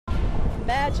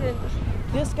imagine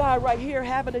this guy right here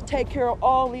having to take care of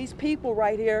all these people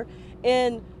right here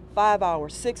in 5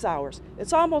 hours, 6 hours.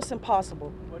 It's almost impossible.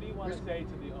 What do you want to say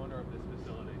to the owner of this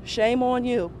facility? Shame on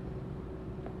you.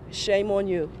 Shame on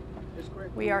you.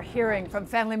 We are hearing from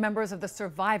family members of the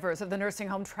survivors of the nursing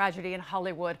home tragedy in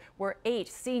Hollywood, where 8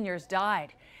 seniors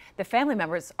died. The family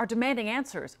members are demanding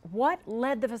answers. What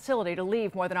led the facility to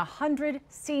leave more than 100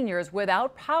 seniors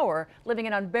without power, living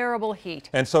in unbearable heat?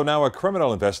 And so now a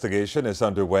criminal investigation is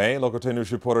underway. Local 10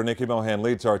 News reporter Nikki Mohan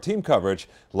leads our team coverage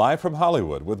live from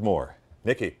Hollywood with more.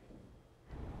 Nikki.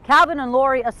 Calvin and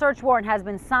Lori, a search warrant has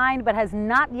been signed but has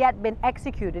not yet been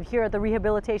executed here at the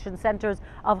rehabilitation centers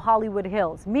of Hollywood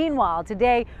Hills. Meanwhile,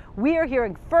 today we are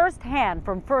hearing firsthand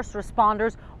from first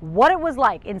responders what it was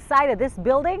like inside of this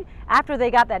building after they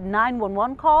got that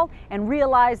 911 call and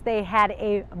realized they had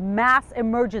a mass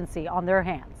emergency on their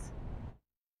hands.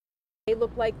 They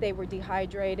looked like they were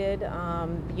dehydrated.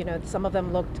 You know, some of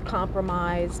them looked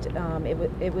compromised.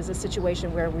 It was a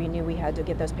situation where we knew we had to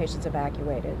get those patients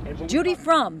evacuated. Judy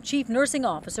Frum, Chief Nursing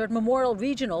Officer at Memorial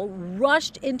Regional,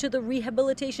 rushed into the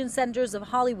rehabilitation centers of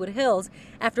Hollywood Hills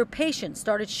after patients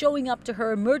started showing up to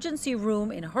her emergency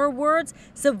room, in her words,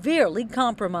 severely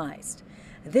compromised.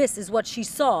 This is what she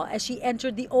saw as she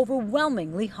entered the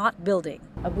overwhelmingly hot building.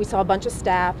 We saw a bunch of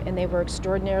staff, and they were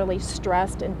extraordinarily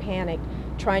stressed and panicked,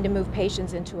 trying to move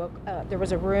patients into there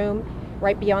was a room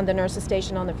right beyond the nurse's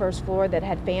station on the first floor that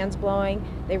had fans blowing.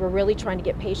 They were really trying to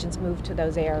get patients moved to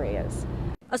those areas.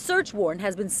 A search warrant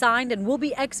has been signed and will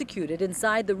be executed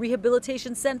inside the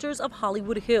rehabilitation centers of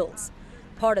Hollywood Hills.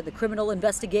 Part of the criminal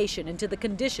investigation into the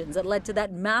conditions that led to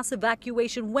that mass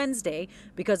evacuation Wednesday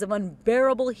because of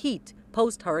unbearable heat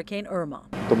post-Hurricane Irma.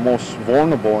 The most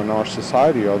vulnerable in our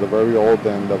society are the very old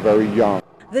and the very young.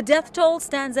 The death toll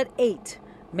stands at 8.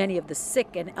 Many of the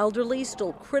sick and elderly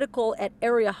still critical at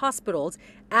area hospitals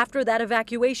after that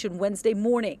evacuation Wednesday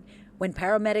morning, when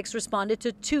paramedics responded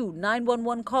to 2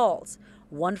 911 calls,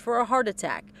 one for a heart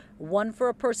attack, one for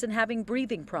a person having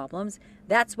breathing problems.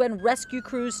 That's when rescue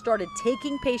crews started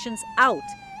taking patients out.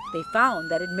 They found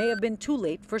that it may have been too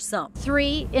late for some.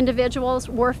 3 individuals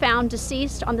were found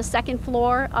deceased on the 2nd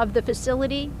floor of the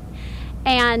facility,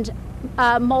 and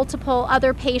multiple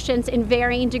other patients in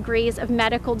varying degrees of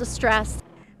medical distress.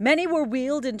 Many were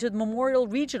wheeled into Memorial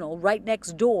Regional right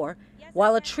next door,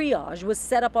 while a triage was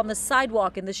set up on the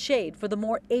sidewalk in the shade for the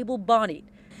more able-bodied.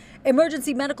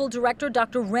 Emergency Medical Director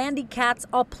Dr. Randy Katz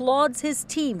applauds his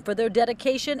team for their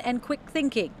dedication and quick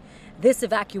thinking. This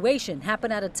evacuation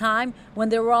happened at a time when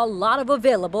there were a lot of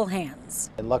available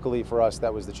hands. And luckily for us,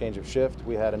 that was the change of shift.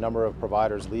 We had a number of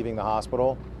providers leaving the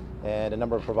hospital and a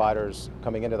number of providers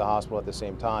coming into the hospital at the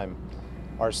same time.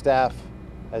 Our staff,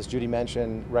 as Judy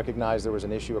mentioned, recognized there was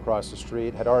an issue across the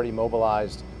street, had already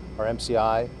mobilized our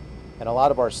MCI, and a lot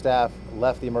of our staff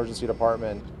left the emergency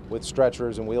department with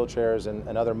stretchers and wheelchairs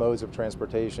and other modes of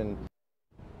transportation.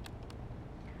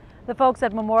 The folks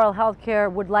at Memorial Healthcare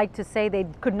would like to say they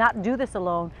could not do this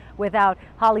alone without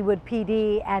Hollywood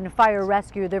PD and Fire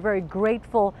Rescue. They're very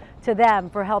grateful to them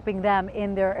for helping them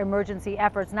in their emergency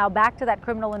efforts. Now back to that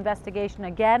criminal investigation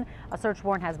again. A search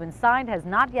warrant has been signed, has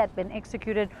not yet been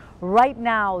executed. Right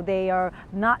now they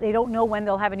don't know when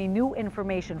they'll have any new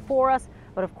information for us,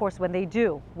 but of course when they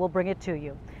do, we'll bring it to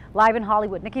you. Live in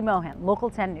Hollywood, Nikki Mohan, Local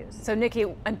 10 News. So Nikki,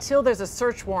 until there's a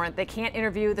search warrant, they can't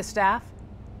interview the staff?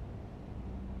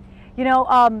 You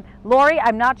know, Lori,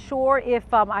 I'm not sure if,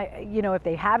 if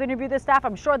they have interviewed the staff.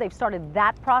 I'm sure they've started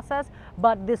that process,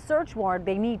 but the search warrant,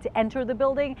 they need to enter the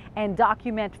building and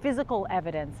document physical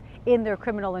evidence in their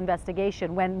criminal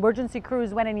investigation. When emergency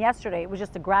crews went in yesterday, it was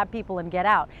just to grab people and get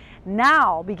out.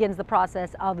 Now begins the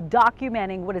process of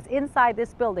documenting what is inside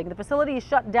this building. The facility is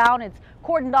shut down, it's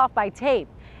cordoned off by tape,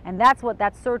 and that's what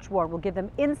that search warrant will give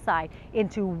them insight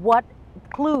into what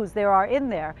clues there are in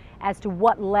there as to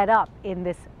what led up in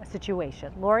this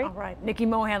situation. Lori? All right, Nikki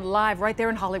Mohan live right there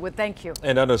in Hollywood. Thank you.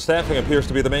 And understaffing appears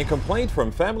to be the main complaint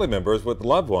from family members with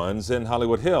loved ones in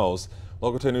Hollywood Hills.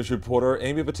 Local 10 News reporter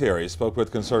Amy Bateri spoke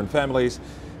with concerned families,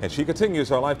 and she continues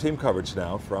our live team coverage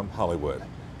now from Hollywood.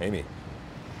 Amy.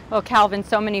 Well, Calvin,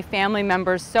 so many family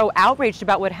members so outraged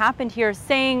about what happened here,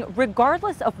 saying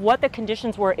regardless of what the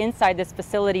conditions were inside this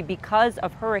facility because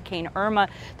of Hurricane Irma,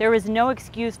 there is no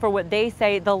excuse for what they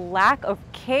say the lack of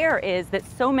care is that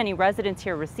so many residents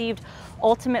here received.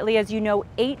 Ultimately, as you know,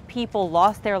 8 people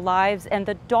lost their lives, and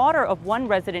the daughter of one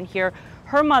resident here,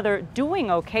 her mother, doing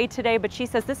okay today, but she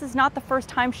says this is not the first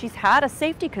time she's had a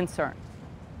safety concern.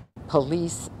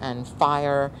 Police and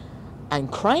fire and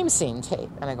crime scene tape,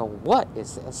 and I go, what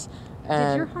is this?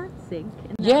 And did your heart sink?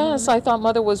 Yes, I thought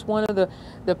Mother was one of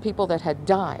the people that had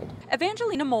died.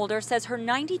 Evangelina Mulder says her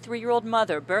 93-year-old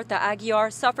mother, Bertha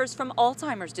Aguiar, suffers from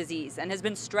Alzheimer's disease and has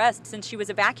been stressed since she was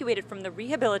evacuated from the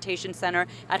rehabilitation center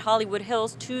at Hollywood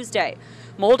Hills Tuesday.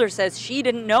 Mulder says she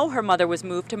didn't know her mother was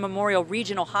moved to Memorial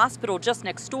Regional Hospital just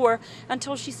next door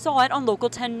until she saw it on Local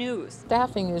 10 News.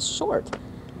 Staffing is short.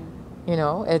 You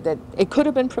know, it could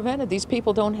have been prevented. These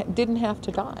people didn't have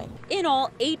to die. In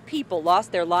all, 8 people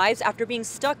lost their lives after being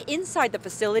stuck inside the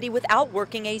facility without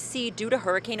working AC due to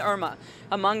Hurricane Irma.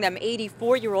 Among them,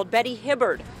 84-year-old Betty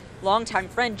Hibbard. Longtime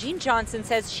friend Jean Johnson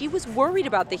says she was worried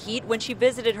about the heat when she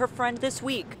visited her friend this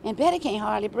week. And Betty can't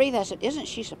hardly breathe. I said, isn't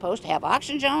she supposed to have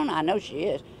oxygen on? I know she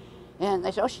is. And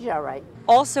they said, oh, she's all right.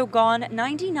 Also gone,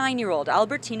 99-year-old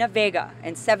Albertina Vega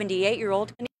and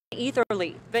 78-year-old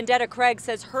Etherly. Vendetta Craig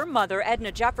says her mother, Edna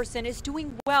Jefferson, is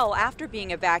doing well after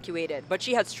being evacuated, but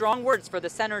she had strong words for the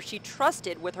center she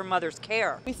trusted with her mother's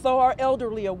care. We throw our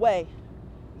elderly away.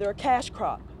 They're a cash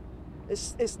crop.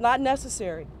 It's not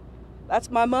necessary. That's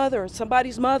my mother,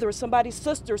 somebody's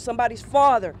sister, somebody's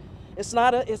father. It's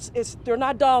not they're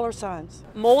not dollar signs.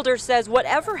 Mulder says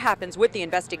whatever happens with the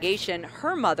investigation,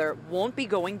 her mother won't be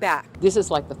going back. This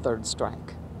is like the third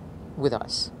strike with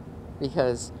us,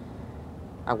 because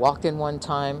I walked in one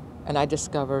time and I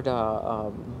discovered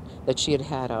that she had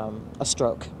had a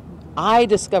stroke. I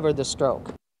discovered the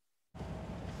stroke.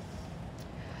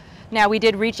 Now, we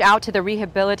did reach out to the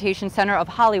Rehabilitation Center of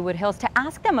Hollywood Hills to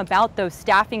ask them about those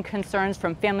staffing concerns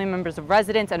from family members of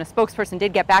residents, and a spokesperson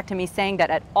did get back to me saying that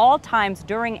at all times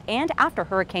during and after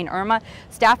Hurricane Irma,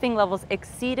 staffing levels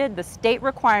exceeded the state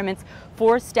requirements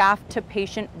for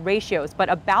staff-to-patient ratios. But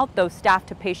about those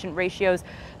staff-to-patient ratios,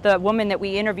 the woman that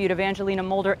we interviewed, Evangelina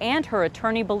Mulder, and her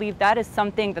attorney believe that is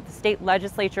something that the state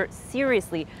legislature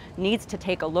seriously needs to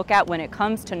take a look at when it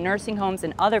comes to nursing homes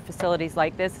and other facilities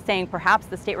like this, saying perhaps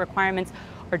the state requirements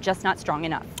are just not strong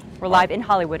enough. We're live in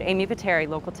Hollywood. Amy Viteri,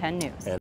 Local 10 News.